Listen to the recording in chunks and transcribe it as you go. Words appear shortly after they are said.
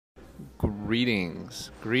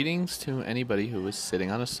Greetings. Greetings to anybody who is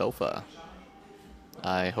sitting on a sofa.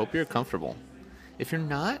 I hope you're comfortable. If you're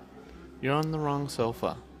not, you're on the wrong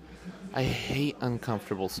sofa. I hate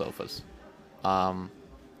uncomfortable sofas. You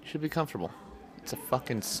should be comfortable. It's a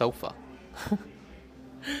fucking sofa.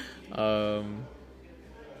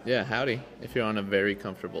 Yeah, howdy, if you're on a very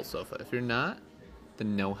comfortable sofa. If you're not,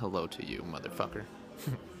 then no hello to you, motherfucker.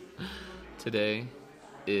 Today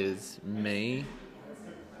is May...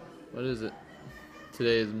 What is it?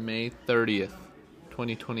 Today is May 30th,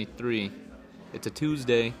 2023. It's a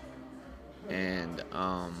Tuesday, and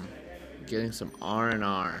getting some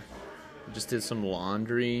R&R. Just did some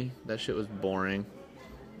laundry. That shit was boring,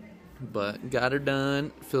 but got her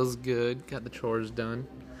done. Feels good. Got the chores done.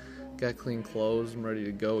 Got clean clothes. I'm ready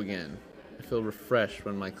to go again. I feel refreshed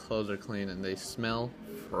when my clothes are clean and they smell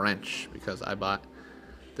French because I bought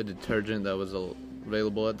the detergent that was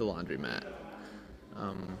available at the laundromat.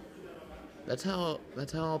 That's how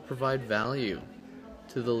I'll provide value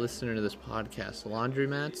to the listener to this podcast.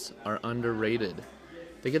 Laundromats are underrated.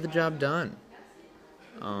 They get the job done.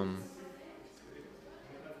 I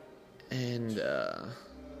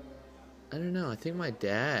don't know. I think my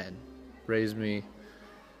dad raised me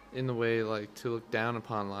in the way like to look down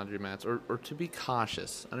upon laundromats or to be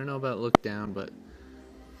cautious. I don't know about look down, but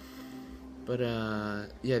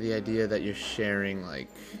yeah, the idea that you're sharing, like,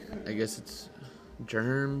 I guess it's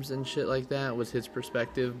germs and shit like that was his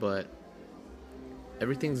perspective, but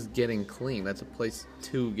everything's getting clean. That's a place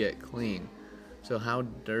to get clean. So how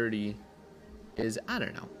dirty is, I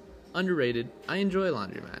don't know, underrated. I enjoy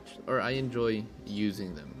laundromats, or I enjoy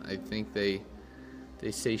using them. I think they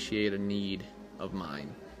satiate a need of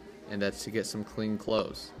mine, and that's to get some clean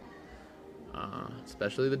clothes,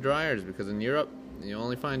 especially the dryers, because in Europe you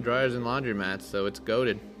only find dryers in laundromats, so it's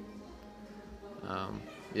goated.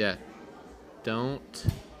 Yeah, don't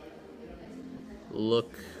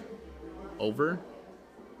look over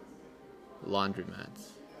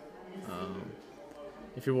laundromats.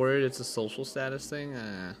 If you're worried it's a social status thing,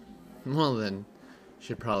 well then you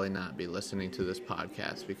should probably not be listening to this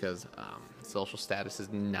podcast, because social status is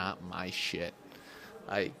not my shit.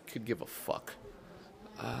 I could give a fuck.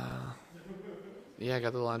 Yeah, I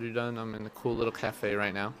got the laundry done. I'm in a cool little cafe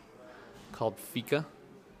right now called Fika.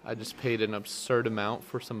 I just paid an absurd amount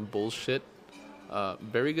for some bullshit.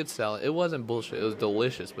 Very good salad. It wasn't bullshit. It was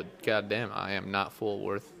delicious, but goddamn, I am not full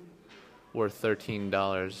worth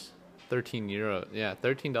 $13. 13 euro. Yeah,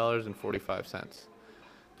 $13.45.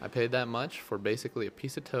 I paid that much for basically a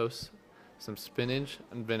piece of toast, some spinach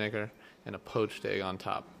and vinegar, and a poached egg on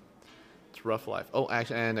top. It's rough life. Oh,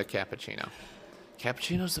 actually, and a cappuccino.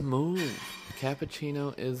 Cappuccino's a move.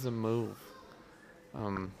 Cappuccino is a move.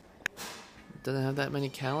 Doesn't have that many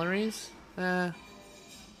calories? I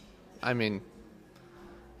mean,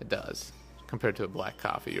 it does, compared to a black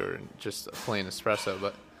coffee or just a plain espresso,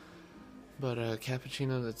 but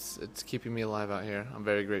cappuccino, it's keeping me alive out here. I'm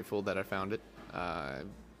very grateful that I found it. I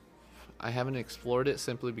haven't explored it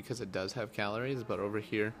simply because it does have calories, but over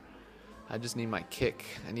here, I just need my kick.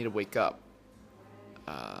 I need to wake up.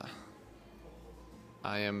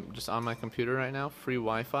 I am just on my computer right now, free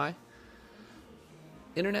Wi-Fi.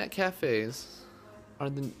 Internet cafes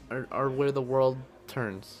are where the world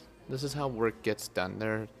turns. This is how work gets done.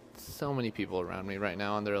 There are so many people around me right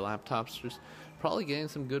now on their laptops, just probably getting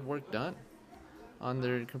some good work done on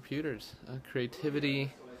their computers.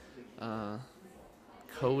 Creativity,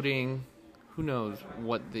 coding, who knows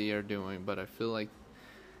what they are doing, but I feel like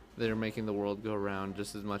they're making the world go round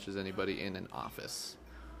just as much as anybody in an office.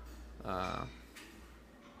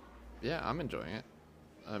 Yeah, I'm enjoying it.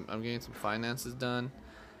 I'm getting some finances done.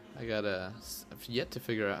 I've yet to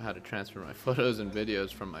figure out how to transfer my photos and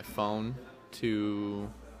videos from my phone to,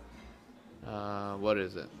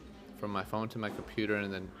 from my phone to my computer,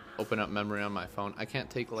 and then open up memory on my phone. I can't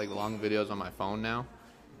take like long videos on my phone now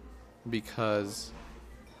because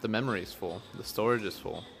the memory is full, the storage is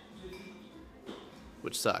full,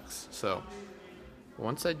 which sucks. So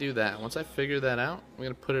once I do that, once I figure that out, I'm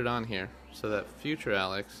gonna put it on here so that future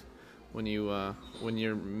Alex, when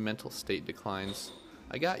your mental state declines,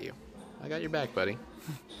 I got you. I got your back, buddy.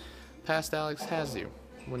 Past Alex has you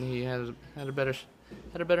when he had a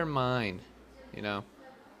better mind, you know,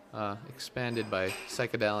 expanded by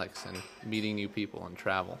psychedelics and meeting new people and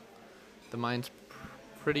travel. The mind's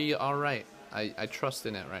pretty all right. I trust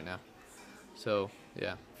in it right now. So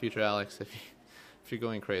yeah, future Alex, if you're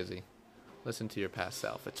going crazy, listen to your past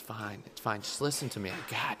self. It's fine. Just listen to me. I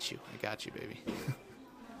got you, baby.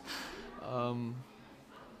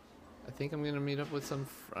 I think I'm gonna meet up with some.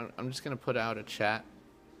 I'm just gonna put out a chat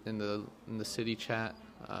in the city chat,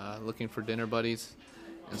 looking for dinner buddies,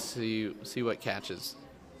 and see what catches.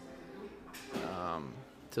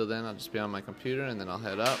 Till then, I'll just be on my computer, and then I'll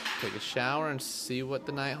head up, take a shower, and see what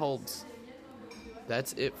the night holds.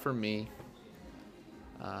 That's it for me.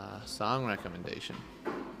 Song recommendation.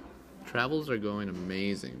 Travels are going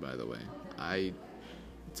amazing, by the way.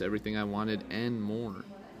 It's everything I wanted and more.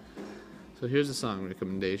 So here's a song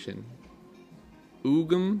recommendation.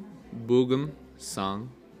 Oogum Boogum Song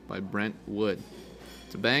by Brent Wood.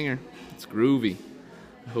 It's a banger. It's groovy.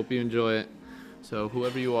 I hope you enjoy it. So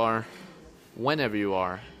whoever you are, whenever you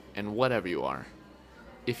are, and whatever you are,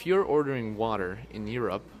 if you're ordering water in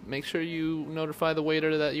Europe, make sure you notify the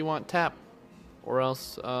waiter that you want tap, or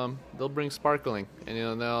else they'll bring sparkling, and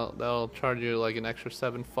they'll charge you like an extra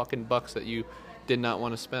 $7 fucking bucks that you did not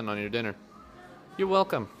want to spend on your dinner. You're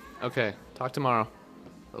welcome. Okay, talk tomorrow.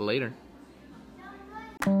 Later.